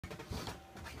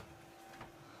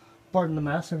pardon the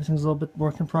mess, everything's a little bit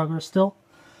work in progress still.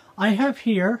 I have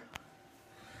here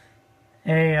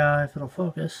a, if it'll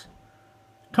focus,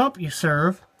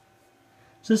 CompuServe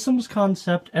Systems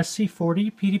Concept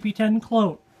SC-40 PDP-10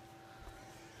 clone.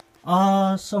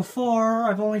 So far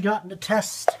I've only gotten to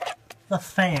test the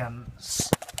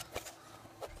fans.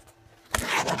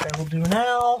 What I will do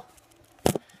now,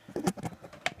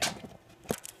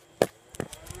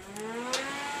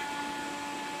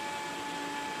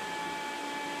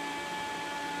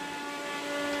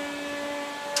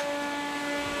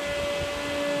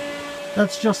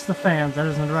 that's just the fans, that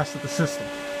isn't the rest of the system.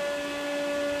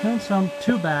 Don't sound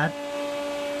too bad.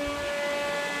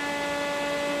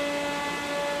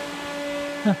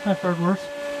 I've heard worse.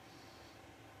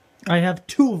 I have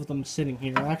two of them sitting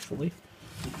here, actually.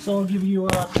 So I'll give you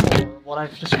what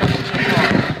I've discovered so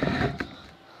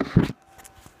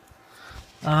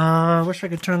far. I wish I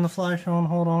could turn the flash on.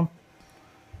 Hold on.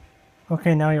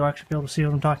 Okay, now you'll actually be able to see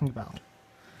what I'm talking about.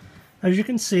 As you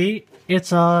can see, it's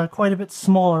quite a bit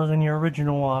smaller than your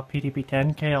original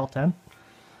PDP-10, KL10.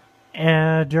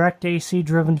 Direct AC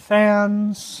driven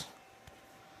fans.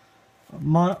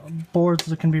 Boards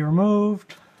that can be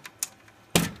removed.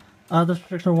 This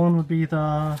particular one would be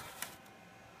the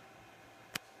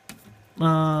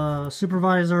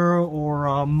supervisor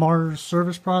or Mars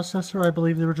service processor, I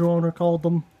believe the original owner called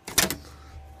them.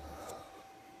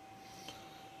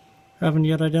 Haven't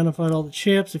yet identified all the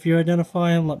chips. If you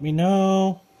identify them, let me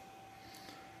know.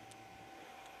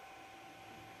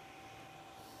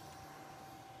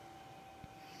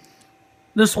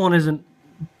 This one isn't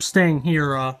staying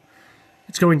here.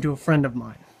 It's going to a friend of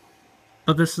mine.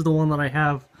 But this is the one that I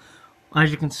have, as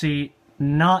you can see,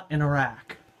 not in a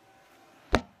rack.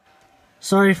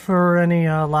 Sorry for any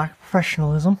lack of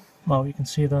professionalism. Well, you can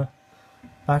see the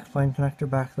backplane connector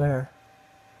back there.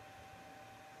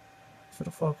 If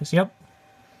it'll focus, yep.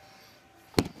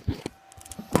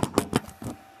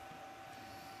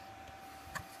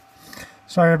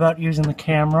 Sorry about using the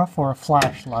camera for a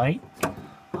flashlight.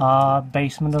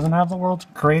 Basement doesn't have the world's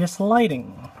greatest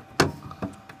lighting.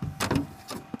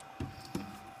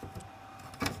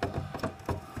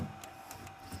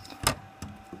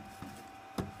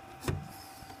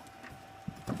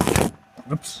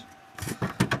 Oops.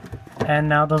 And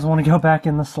now it doesn't want to go back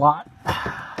in the slot.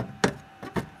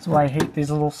 That's why I hate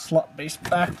these little slot-based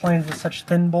backplanes with such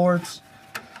thin boards.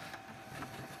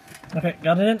 Okay,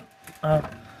 got it in.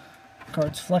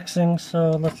 Card's flexing,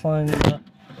 so let's line the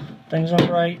things up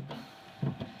right.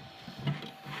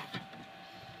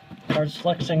 Card's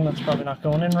flexing, that's probably not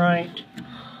going in right.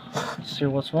 Let's see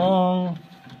what's wrong.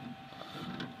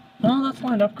 No, that's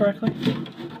lined up correctly.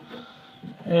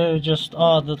 It was just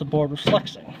odd that the board was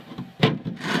flexing.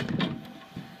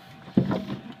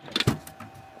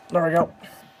 There we go.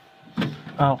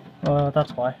 Oh,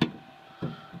 that's why.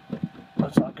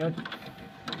 That's not good.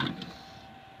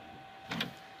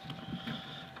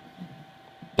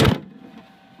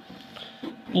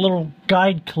 Little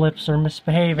guide clips are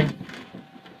misbehaving.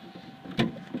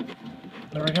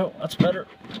 There we go, that's better.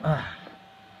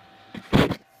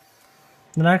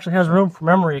 It actually has room for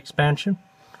memory expansion.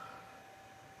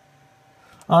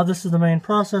 This is the main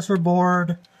processor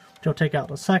board, which I'll take out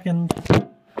in a second.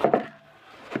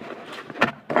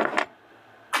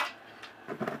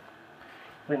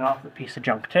 Clean off the piece of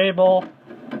junk table.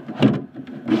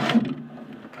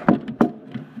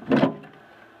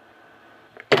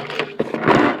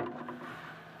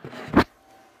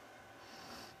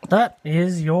 That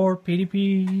is your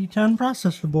PDP-10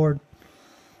 processor board.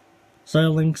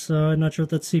 Xilinx, not sure if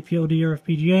that's CPOD or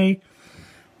FPGA.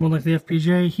 More like the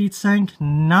FPGA heatsink.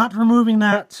 Not removing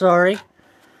that, sorry.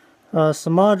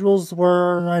 Some modules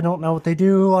were, I don't know what they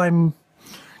do. I'm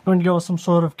going to go with some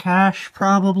sort of cache,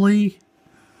 probably.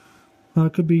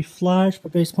 It could be flash,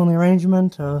 but based upon the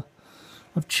arrangement of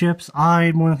chips,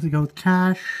 I'm more likely to go with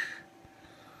cache.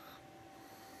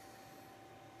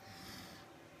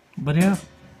 But yeah,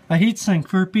 a heatsink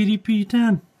for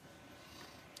PDP-10.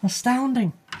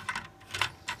 Astounding.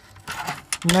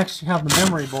 Next, you have the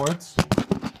memory boards.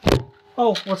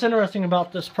 Oh, what's interesting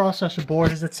about this processor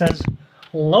board is it says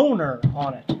loaner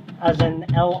on it, as in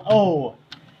L-O-A-N-E-R.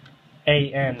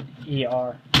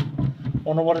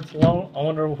 Wonder what it's loan. I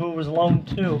wonder who it was loaned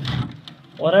to.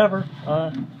 Whatever.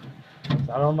 It's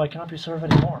not on my CompuServe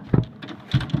anymore.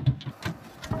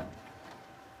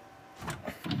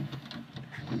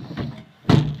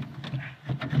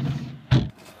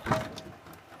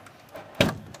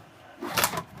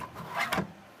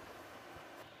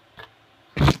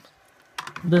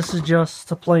 This is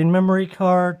just a plain memory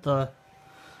card, the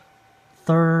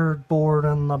third board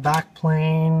on the back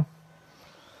plane.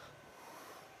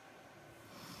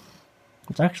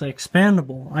 It's actually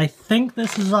expandable. I think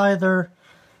this is either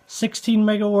 16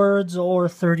 megawords or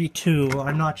 32.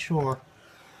 I'm not sure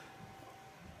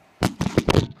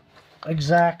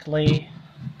exactly.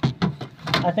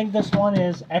 I think this one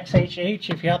is XHH.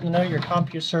 If you happen to know your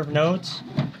CompuServe nodes,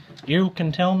 you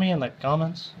can tell me in the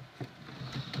comments.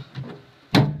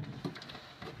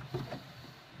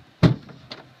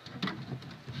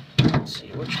 Let's see,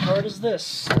 which card is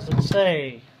this? Does it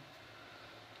say?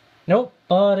 Nope,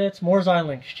 but it's more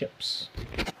Xilinx chips.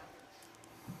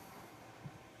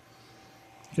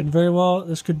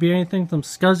 This could be anything from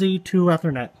SCSI to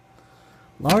Ethernet.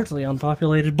 Largely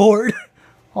unpopulated board,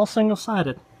 all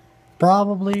single-sided.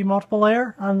 Probably multiple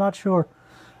layer, I'm not sure.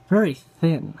 Very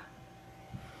thin.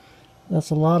 That's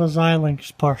a lot of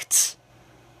Xilinx parts.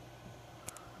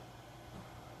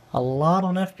 A lot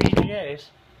on FPGAs,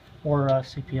 or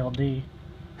CPLD.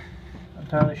 Not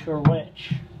entirely sure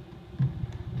which.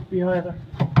 Could be either.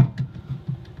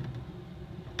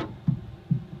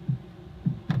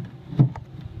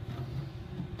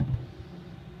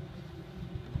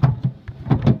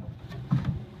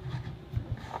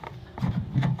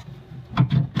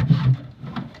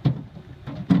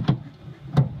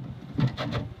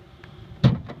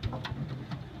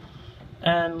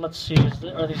 And let's see,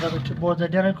 are these other two boards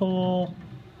identical?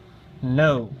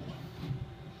 No.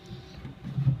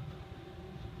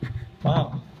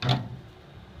 Wow.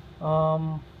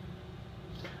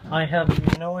 I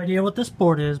have no idea what this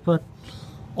board is, but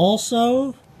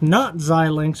also not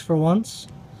Xilinx for once.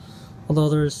 Although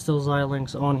there is still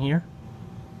Xilinx on here.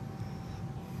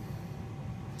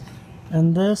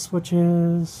 And this, which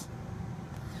is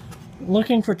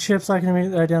looking for chips I can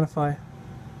immediately identify.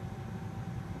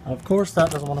 Of course,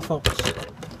 that doesn't want to focus.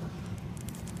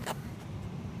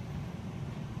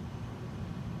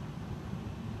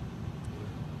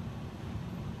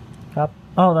 Yep.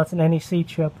 Oh, that's an NEC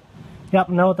chip. Yep,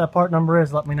 know what that part number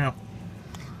is, let me know.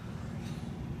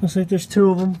 Looks like there's two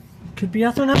of them. Could be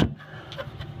Ethernet.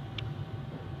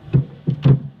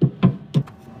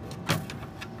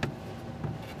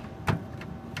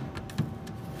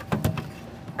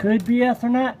 Could be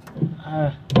Ethernet.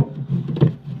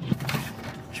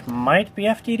 Which might be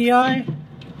FDDI.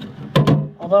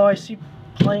 Although I see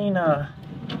plain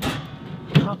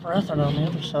copper Ethernet on the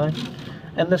other side.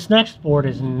 And this next board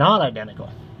is not identical.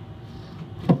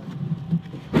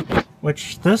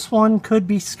 Which this one could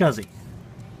be SCSI.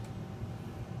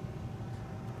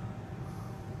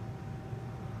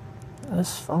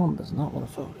 This phone does not want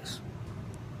to focus.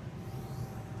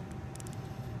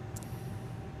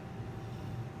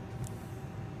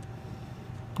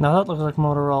 Now that looks like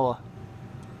Motorola.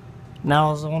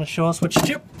 Now does it want to show us which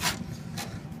chip?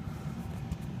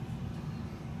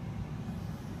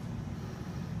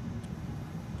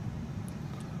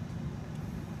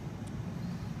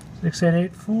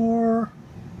 $6884.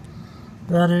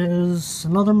 That is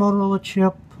another Motorola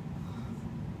chip.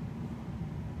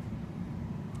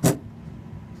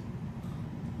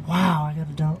 Wow, I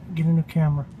gotta get a new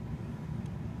camera.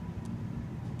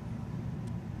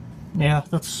 Yeah,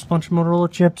 that's a bunch of Motorola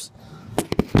chips.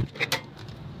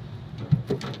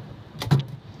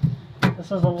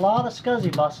 This is a lot of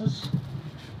SCSI buses.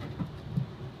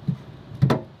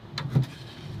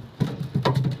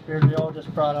 Appears we all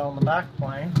just brought out on the back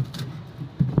plane.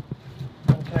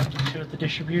 And connected to the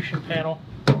distribution panel.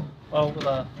 Well, with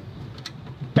a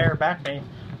bare backplane.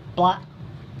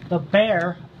 The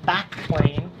bare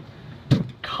backplane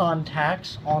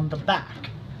contacts on the back,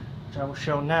 which I will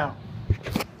show now.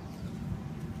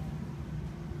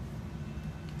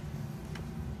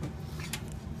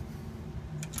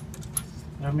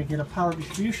 Let me get a power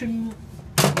distribution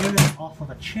unit off of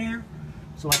a chair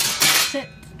so I can sit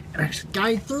and actually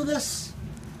guide through this.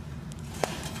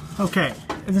 Okay,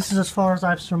 this is as far as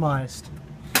I've surmised.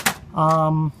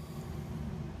 Oh,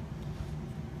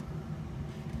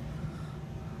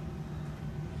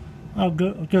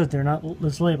 good, they're not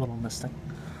as labeled on this thing.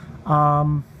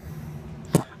 Oh,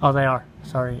 they are.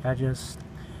 Sorry, I just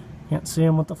can't see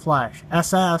them with the flash.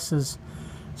 SS is,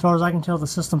 as far as I can tell, the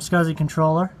system SCSI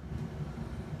controller.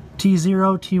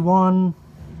 T0, T1,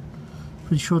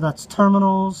 pretty sure that's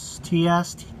terminals.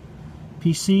 TS,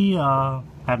 PC, I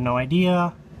have no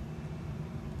idea.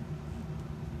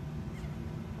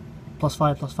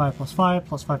 +5, +5, +5,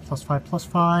 +5,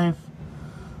 +5,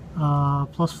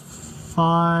 +5,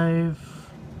 +5,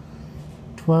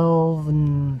 12,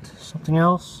 and something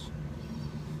else.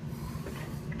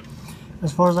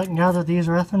 As far as I can gather, these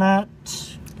are Ethernet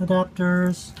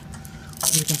adapters.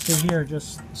 As you can see here, it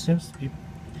just seems to be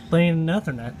plain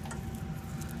Ethernet.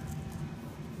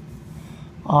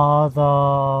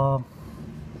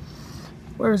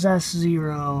 Where's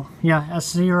S0? Yeah,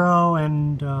 S0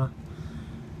 and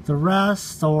the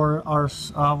rest are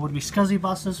would be SCSI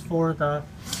buses for the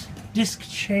disc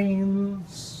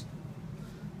chains,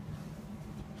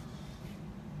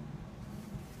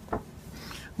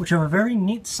 which have a very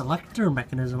neat selector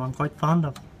mechanism I'm quite fond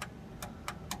of.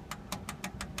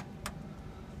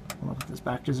 I'll put this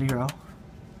back to 0.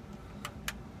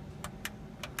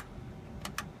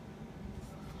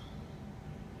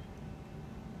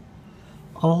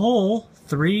 A whole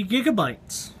 3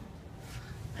 gigabytes.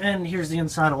 And here's the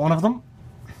inside of one of them.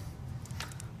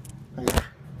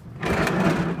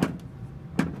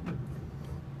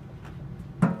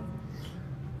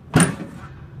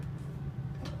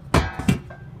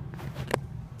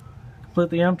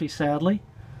 Completely empty, sadly.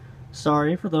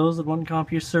 Sorry for those that want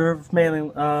CompuServe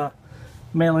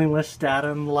mailing list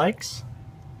data and the likes.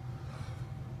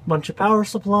 Bunch of power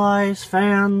supplies,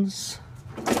 fans,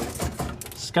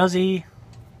 SCSI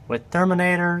with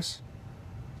terminators.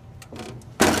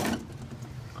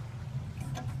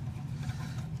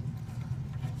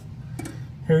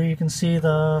 Here you can see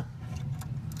the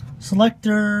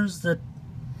selectors that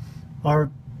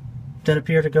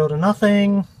appear to go to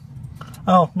nothing.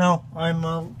 Oh no,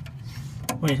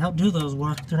 wait, how do those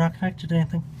work? They're not connected to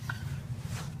anything.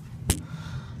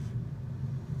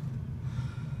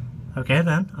 Okay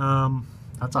then,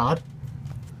 that's odd.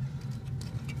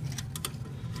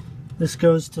 This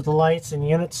goes to the lights and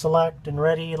unit select and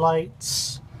ready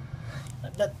lights. I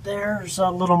bet there's a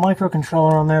little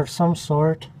microcontroller on there of some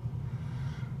sort.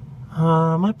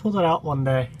 I might pull that out one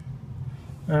day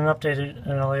and update it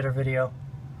in a later video.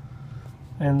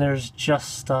 And there's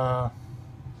just that's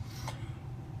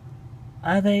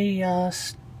a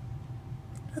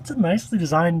nicely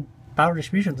designed power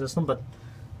distribution system, but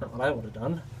not what I would have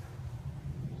done.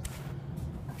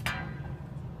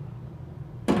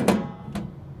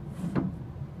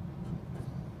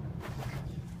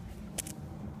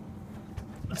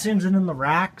 It seems that in the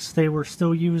racks they were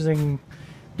still using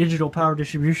digital power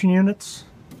distribution units.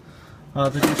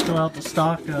 They just go out the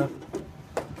stock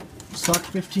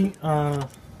 15 amp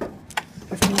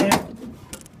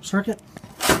circuit.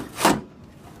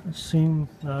 I've seen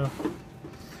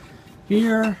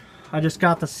here. I just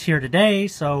got this here today,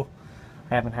 so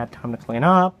I haven't had time to clean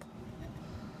up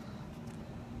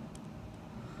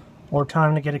or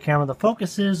time to get a camera that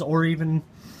focuses or even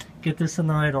get this in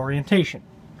the right orientation.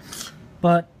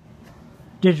 But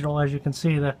digital, as you can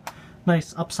see, the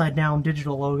nice upside down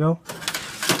digital logo.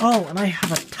 Oh, and I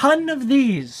have a ton of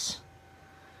these.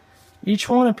 Each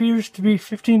one appears to be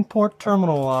 15 port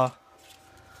terminal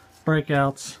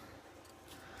breakouts.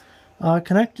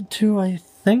 Connected to, I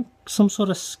think, some sort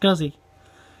of SCSI.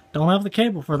 Don't have the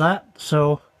cable for that,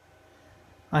 so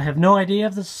I have no idea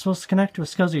if this is supposed to connect to a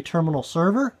SCSI terminal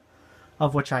server,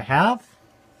 of which I have.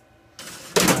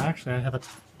 Actually, I have a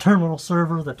terminal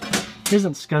server that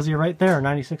isn't SCSI right there,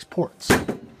 96 ports.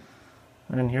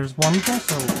 And here's one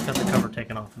also got the cover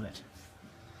taken off of it.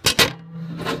 So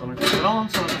let me put it on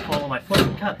so I can follow my foot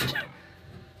and cut it.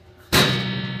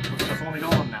 It's only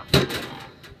going now.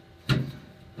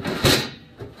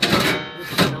 This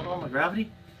is held on my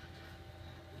gravity?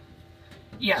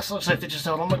 Yes, looks like they just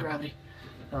held on my gravity.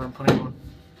 I'm putting it on.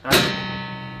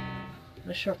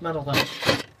 Nice sharp metal though.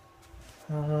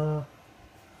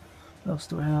 What else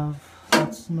do I have?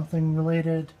 That's nothing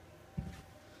related.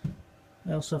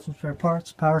 I also have some spare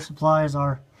parts. Power supplies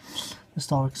are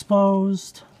just all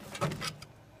exposed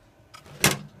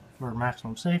for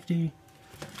maximum safety.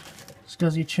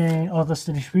 SCSI chain. Oh, this is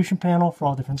the distribution panel for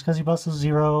all different SCSI buses,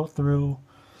 0 through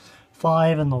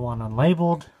 5, and the one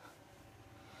unlabeled.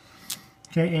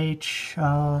 KH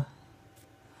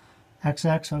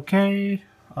XX. Okay.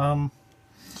 I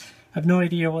have no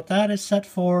idea what that is set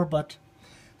for, but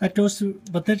that goes to.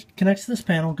 But that connects to this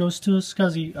panel. Goes to a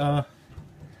SCSI.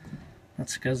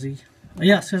 That's SCSI.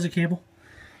 Yeah, SCSI cable.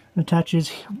 It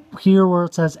attaches here where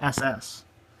it says SS.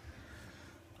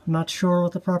 I'm not sure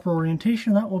what the proper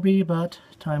orientation of that will be, but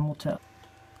time will tell.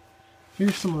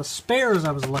 Here's some of the spares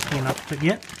I was lucky enough to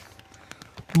get.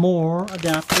 More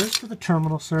adapters for the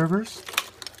terminal servers.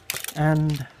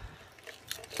 And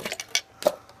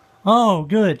oh,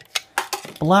 good.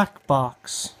 Black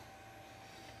box.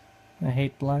 I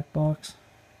hate black box.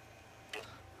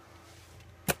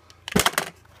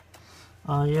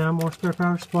 Yeah, more spare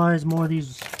power supplies, more of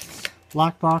these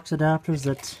black box adapters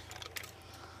that, as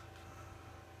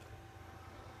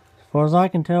far as I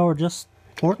can tell, are just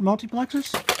port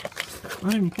multiplexers.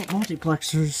 Not even port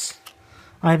multiplexers.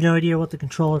 I have no idea what the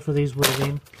controller for these would have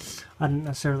been. I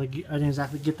didn't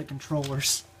exactly get the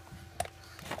controllers.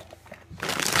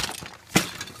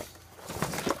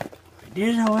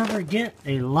 did, however, get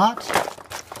a lot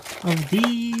of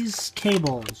these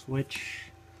cables,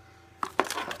 which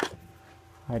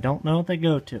I don't know what they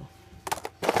go to.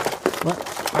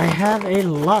 But I have a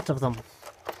lot of them.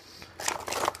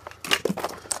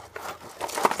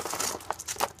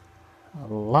 A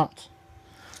lot.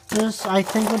 This, I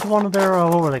think, went to one of their,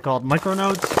 what were they called?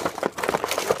 Micronodes?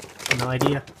 No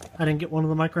idea. I didn't get one of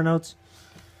the micronodes.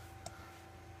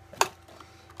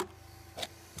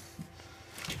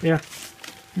 Yeah.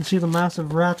 You can see the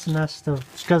massive rat's nest of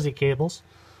SCSI cables.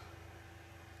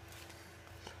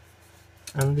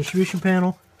 And the distribution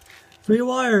panel. 3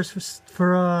 wires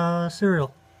for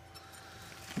serial.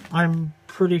 I'm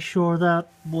pretty sure that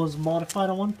was modified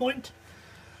at one point,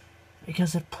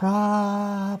 because it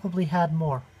probably had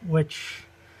more, which,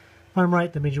 if I'm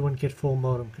right, that means you wouldn't get full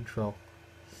modem control.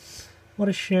 What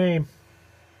a shame.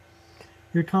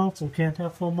 Your console can't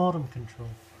have full modem control.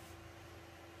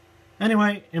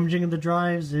 Anyway, imaging of the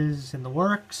drives is in the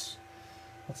works.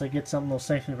 Once I get something that'll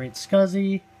safely read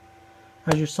SCSI.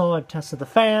 As you saw, I've tested the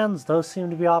fans. Those seem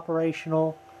to be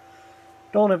operational.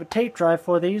 Don't have a tape drive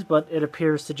for these, but it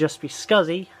appears to just be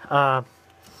SCSI.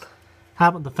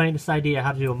 Haven't the faintest idea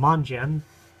how to do a Mongen.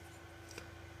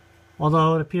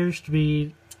 Although it appears to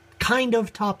be kind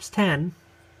of TOPS 10.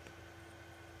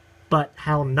 But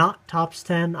how not TOPS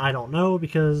 10, I don't know,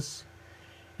 because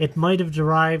it might have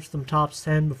derived from TOPS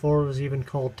 10 before it was even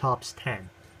called TOPS 10.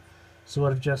 So it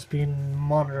would have just been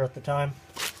monitor at the time.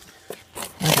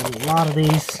 I have a lot of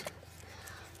these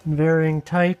in varying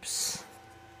types,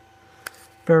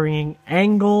 varying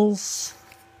angles.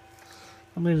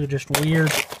 Some of these are just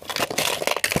weird.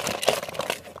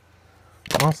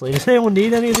 Honestly, does anyone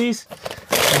need any of these?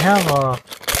 I have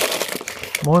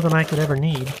more than I could ever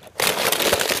need.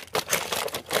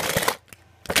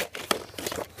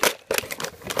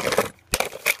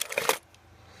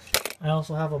 I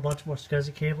also have a bunch more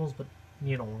SCSI cables, but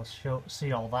you don't want to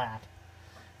see all that.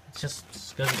 It's just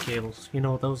SCSI cables. You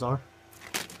know what those are.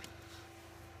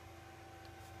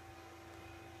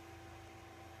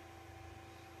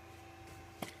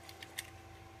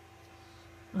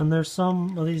 And there's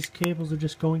some of these cables are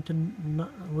just going to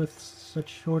with such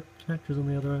short connectors on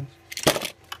the other ends.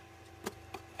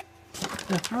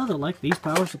 Yeah, I rather like these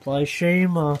power supplies.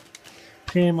 Shame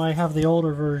I have the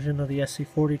older version of the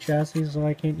SC-40 chassis, so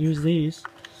I can't use these.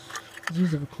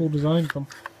 These have a cool design to them.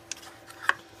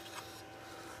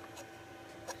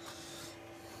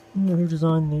 I wonder who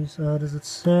designed these. Does it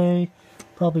say?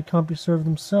 Probably CompuServe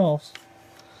themselves.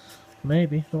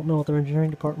 Maybe. Don't know what their engineering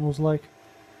department was like.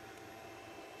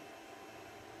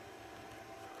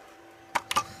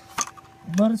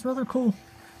 But it's rather cool.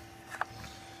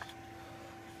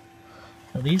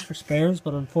 Now these for spares,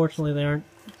 but unfortunately they aren't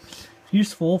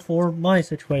useful for my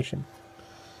situation.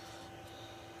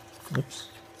 Oops.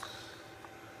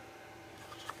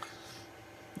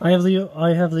 I have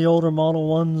the older model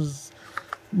ones,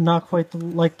 not quite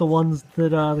like the ones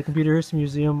that the Computer History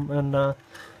Museum and the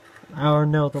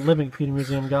Living Computer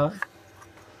Museum got.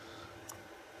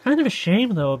 Kind of a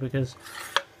shame though, because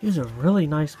these are really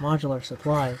nice modular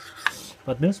supplies.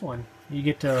 But this one, you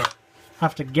get to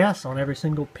have to guess on every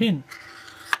single pin.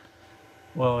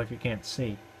 Well, if you can't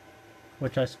see.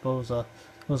 Which I suppose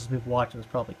most people watching this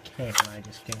probably can, I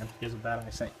just can't. Here's a bad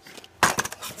eyesight.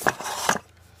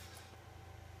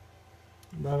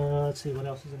 Let's see what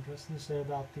else is interesting to say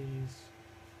about these.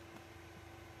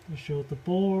 I showed the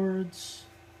boards,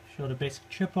 showed a basic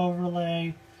chip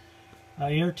overlay.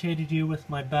 I irritated you with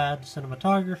my bad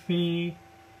cinematography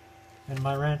and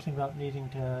my ranting about needing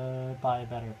to buy a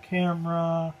better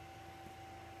camera.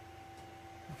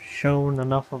 I've shown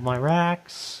enough of my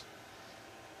racks.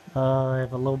 I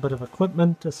have a little bit of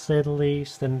equipment, to say the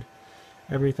least, and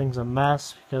everything's a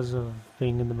mess because of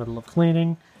being in the middle of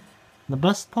cleaning. And the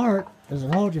best part is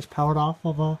it all just powered off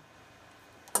of a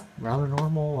rather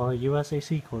normal US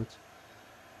AC cords.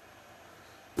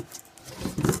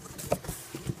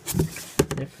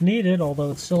 If needed,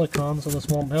 although it's silicone, so this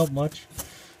won't help much,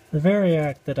 the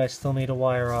Variac that I still need to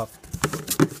wire up.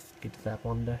 Get to that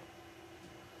one day.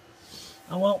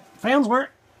 Oh well, fans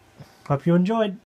work. Hope you enjoyed.